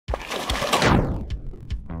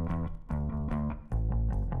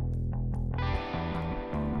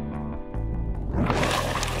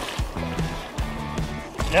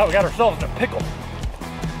Now we got ourselves in a pickle.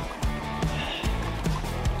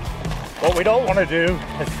 What we don't want to do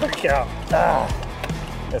is freak out.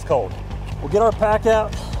 It's cold. We'll get our pack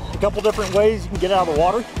out a couple different ways you can get out of the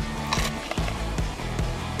water.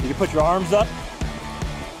 You can put your arms up.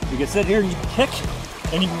 You can sit here and you can kick,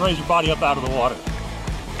 and you can raise your body up out of the water.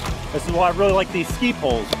 This is why I really like these ski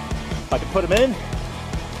poles. I can put them in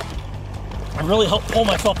and really help pull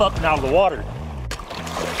myself up and out of the water.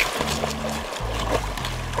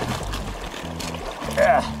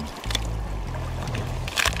 Yeah.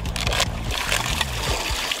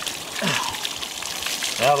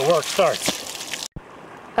 Now the work starts.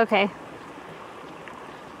 Okay.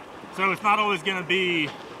 So it's not always going to be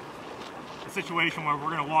a situation where we're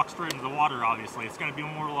going to walk straight into the water, obviously. It's going to be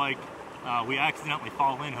more like we accidentally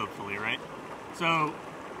fall in, hopefully, right? So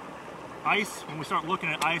ice, when we start looking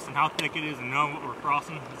at ice and how thick it is and knowing what we're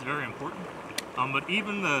crossing, is very important. But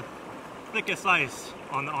even the thickest ice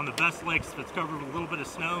on the best lakes, if it's covered with a little bit of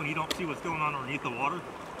snow and you don't see what's going on underneath the water,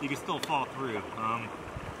 you can still fall through.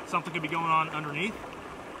 Something could be going on underneath,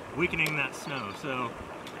 weakening that snow. So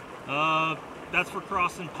that's for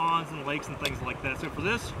crossing ponds and lakes and things like that. So for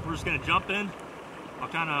this, we're just going to jump in. I'll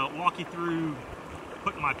kind of walk you through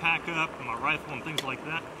putting my pack up and my rifle and things like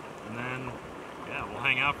that, and then yeah, we'll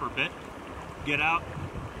hang out for a bit, get out,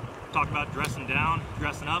 talk about dressing down,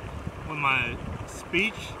 dressing up. When my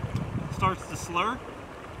speech starts to slur,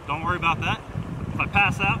 don't worry about that. If I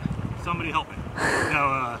pass out, somebody help me.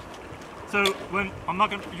 So when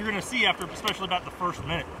you're gonna see after, especially about the first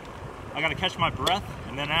minute, I gotta catch my breath,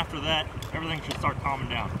 and then after that, everything should start calming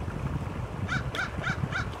down.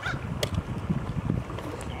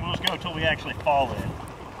 And we'll just go until we actually fall in.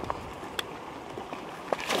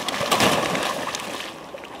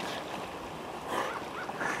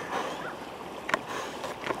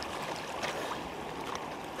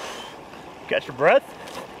 Catch your breath.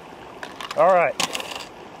 All right,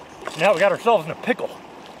 now we got ourselves in a pickle.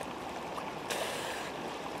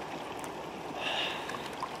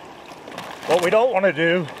 What we don't want to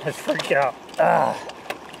do is freak out.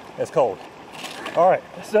 It's cold. All right,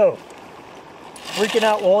 so freaking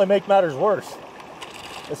out will only make matters worse.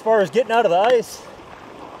 As far as getting out of the ice,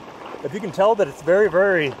 if you can tell that it's very,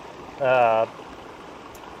 very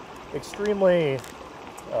extremely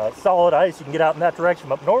solid ice, you can get out in that direction,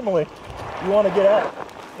 but normally you want to get out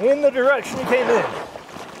in the direction you came in.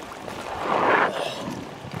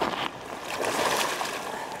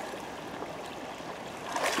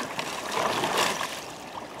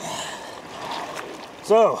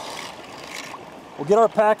 So we'll get our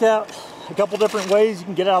pack out a couple different ways you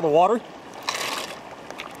can get out of the water.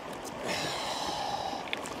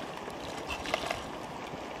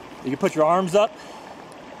 You can put your arms up.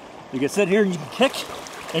 You can sit here and you can kick,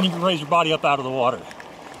 and you can raise your body up out of the water.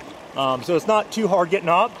 So it's not too hard getting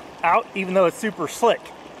out, even though it's super slick.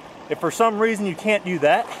 If for some reason you can't do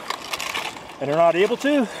that, and you're not able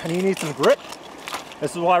to, and you need some grip,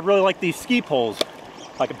 this is why I really like these ski poles.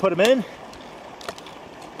 I can put them in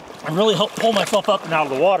and really help pull myself up and out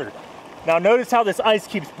of the water. Now notice how this ice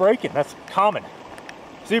keeps breaking. That's common,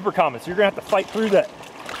 super common. So you're gonna have to fight through that.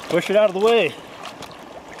 Push it out of the way.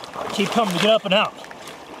 Keep coming to get up and out.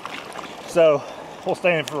 So we'll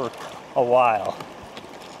stay in for a while.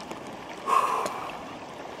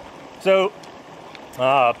 So,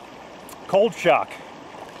 cold shock.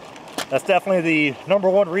 That's definitely the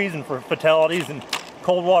 #1 reason for fatalities in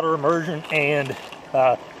cold water immersion and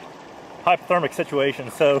hypothermic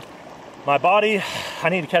situations. So, my body, I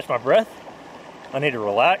need to catch my breath. I need to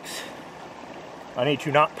relax. I need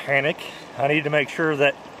to not panic. I need to make sure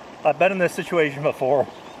that I've been in this situation before.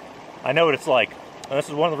 I know what it's like. And this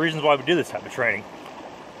is one of the reasons why we do this type of training.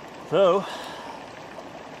 So,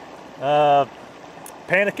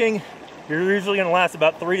 panicking, you're usually going to last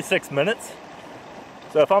about 3 to 6 minutes.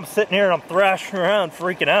 So if I'm sitting here and I'm thrashing around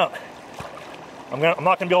freaking out, I'm not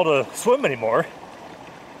going to be able to swim anymore.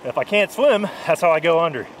 If I can't swim, that's how I go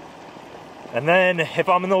under. And then if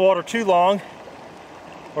I'm in the water too long,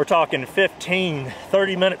 we're talking 15,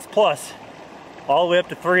 30 minutes plus, all the way up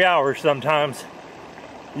to 3 hours sometimes,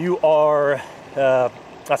 you are,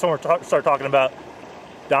 that's when we start talking about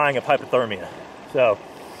dying of hypothermia. So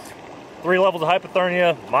 3 levels of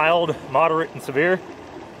hypothermia: mild, moderate, and severe,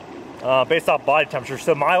 based off body temperature.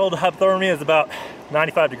 So mild hypothermia is about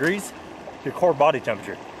 95 degrees, your core body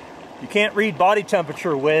temperature. You can't read body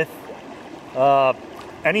temperature with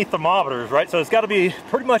any thermometers, right? So it's got to be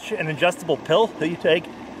pretty much an ingestible pill that you take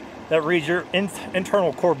that reads your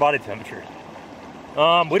internal core body temperature.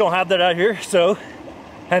 We don't have that out here, so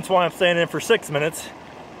hence why I'm staying in for 6 minutes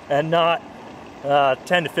and not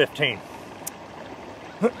 10 to 15.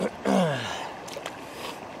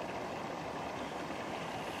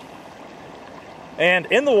 And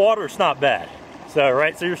in the water, it's not bad. So,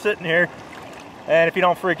 right, so you're sitting here, and if you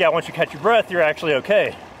don't freak out once you catch your breath, you're actually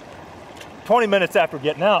okay. 20 minutes after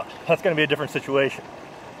getting out, that's gonna be a different situation.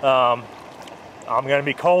 I'm gonna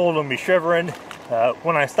be cold, I'm gonna be shivering.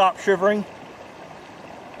 When I stop shivering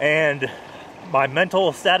and my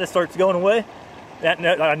mental status starts going away,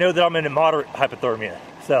 I know that I'm in a moderate hypothermia.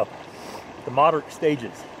 So, the moderate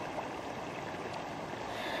stages.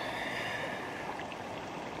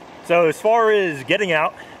 So as far as getting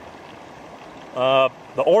out,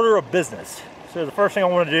 the order of business. So the first thing I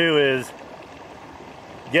want to do is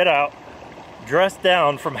get out, dress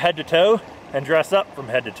down from head to toe, and dress up from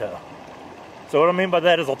head to toe. So what I mean by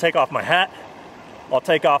that is I'll take off my hat, I'll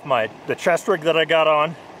take off the chest rig that I got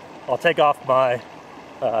on, I'll take off my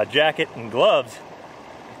jacket and gloves.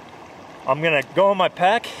 I'm gonna go in my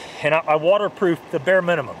pack, and I waterproof the bare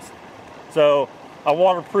minimums. So I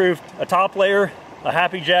waterproofed a top layer, a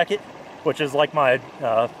happy jacket, which is like my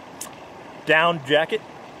down jacket,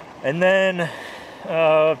 and then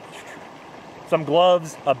some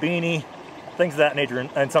gloves, a beanie, things of that nature,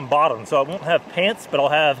 and some bottoms. So I won't have pants, but I'll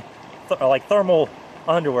have like thermal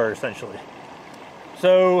underwear essentially.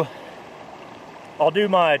 So I'll do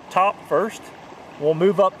my top first. We'll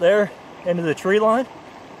move up there into the tree line,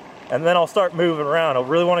 and then I'll start moving around. I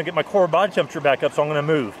really want to get my core body temperature back up, so I'm going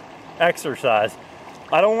to move, exercise.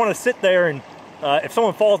 I don't want to sit there and if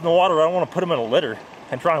someone falls in the water, I don't want to put them in a litter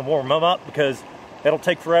and try and warm them up, because it'll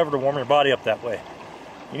take forever to warm your body up that way.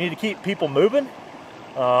 You need to keep people moving.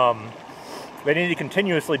 They need to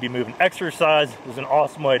continuously be moving. Exercise is an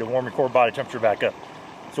awesome way to warm your core body temperature back up.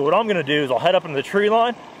 So what I'm going to do is I'll head up into the tree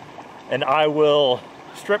line, and I will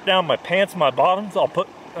strip down my pants and my bottoms. I'll put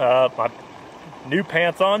my new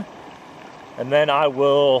pants on, and then I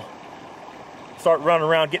will start running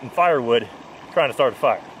around getting firewood, trying to start a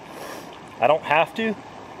fire. I don't have to.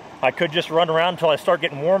 I could just run around until I start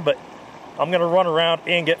getting warm, but I'm gonna run around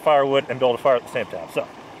and get firewood and build a fire at the same time. So,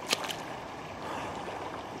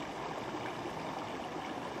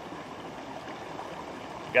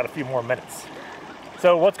 got a few more minutes.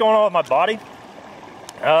 So what's going on with my body?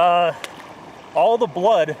 All the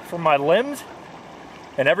blood from my limbs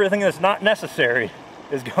and everything that's not necessary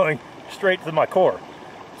is going straight to my core.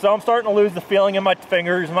 So I'm starting to lose the feeling in my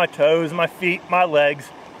fingers, my toes, my feet, my legs.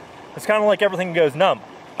 It's kind of like everything goes numb.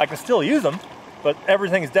 I can still use them, but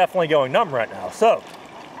everything's definitely going numb right now. So,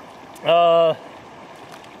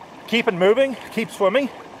 keep it moving, keep swimming.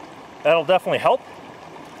 That'll definitely help.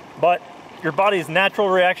 But your body's natural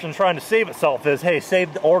reaction trying to save itself is, hey,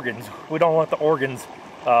 save the organs. We don't want the organs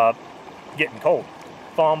getting cold,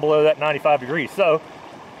 falling below that 95 degrees. So,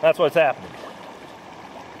 that's what's happening.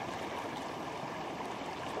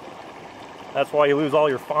 That's why you lose all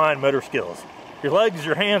your fine motor skills. Your legs,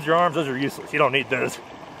 your hands, your arms, those are useless. You don't need those.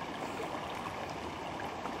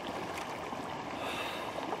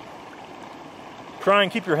 Try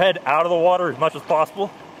and keep your head out of the water as much as possible.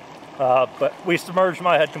 But we submerged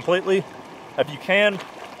my head completely. If you can,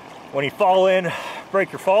 when you fall in,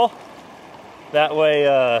 break your fall. That way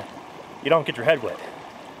you don't get your head wet.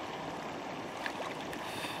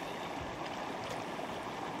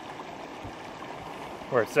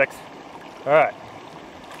 We're at 6. All right,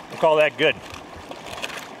 we'll call that good.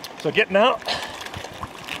 So getting out.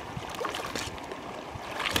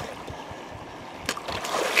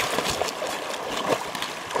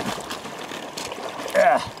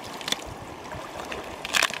 Yeah.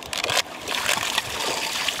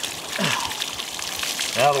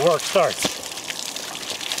 Now the work starts.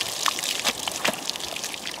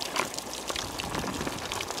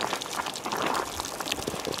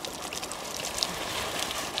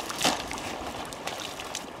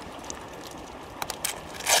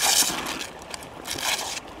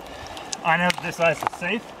 I know that this ice is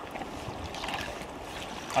safe.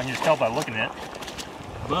 I can just tell by looking at it.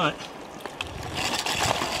 But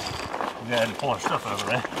we go ahead and pull our stuff over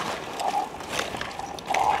there.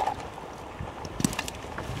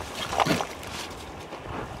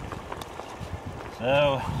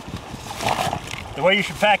 So the way you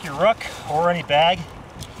should pack your ruck or any bag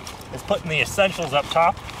is putting the essentials up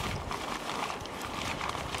top.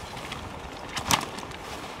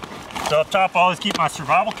 So up top I always keep my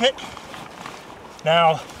survival kit.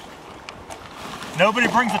 Now, nobody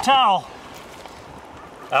brings a towel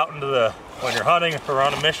out into when you're hunting or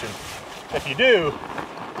on a mission. If you do,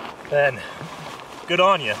 then good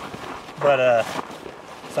on you. But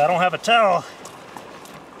so I don't have a towel.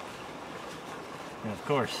 And of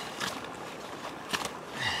course,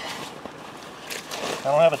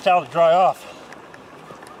 I don't have a towel to dry off.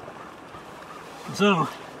 So,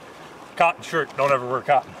 cotton shirt, don't ever wear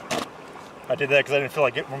cotton. I did that because I didn't feel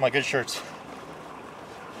like getting one of my good shirts.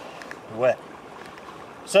 wet.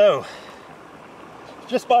 So,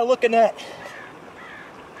 just by looking at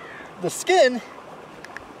the skin,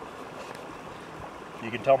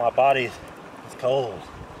 you can tell my body is cold.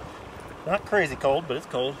 Not crazy cold, but it's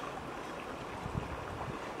cold.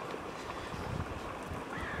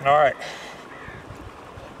 All right.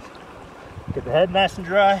 Get the head nice and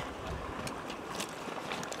dry.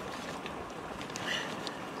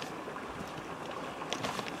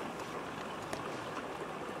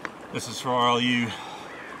 This is for all you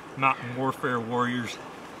mountain warfare warriors.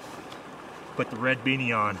 Put the red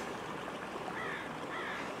beanie on.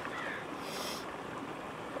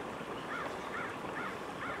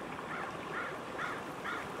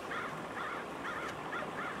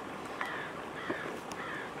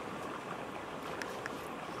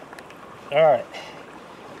 All right,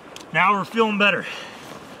 now we're feeling better.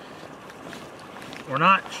 We're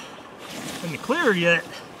not in the clear yet,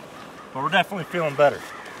 but we're definitely feeling better.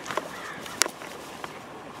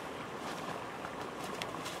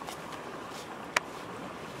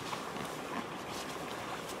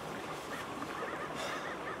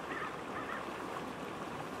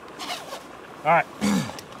 All right,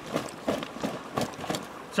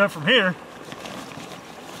 so from here,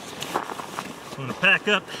 I'm gonna pack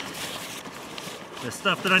up the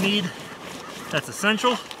stuff that I need that's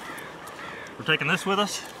essential. We're taking this with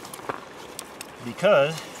us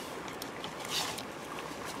because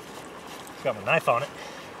it's got my knife on it.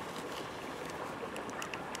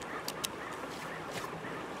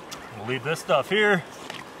 We'll leave this stuff here.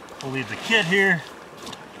 We'll leave the kit here.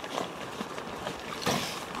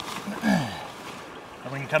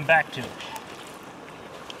 And we can come back to it.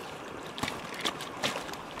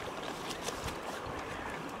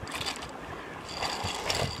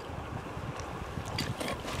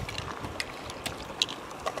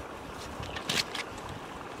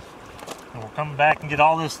 And we'll come back and get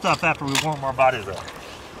all this stuff after we warm our bodies up.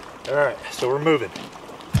 All right, so we're moving.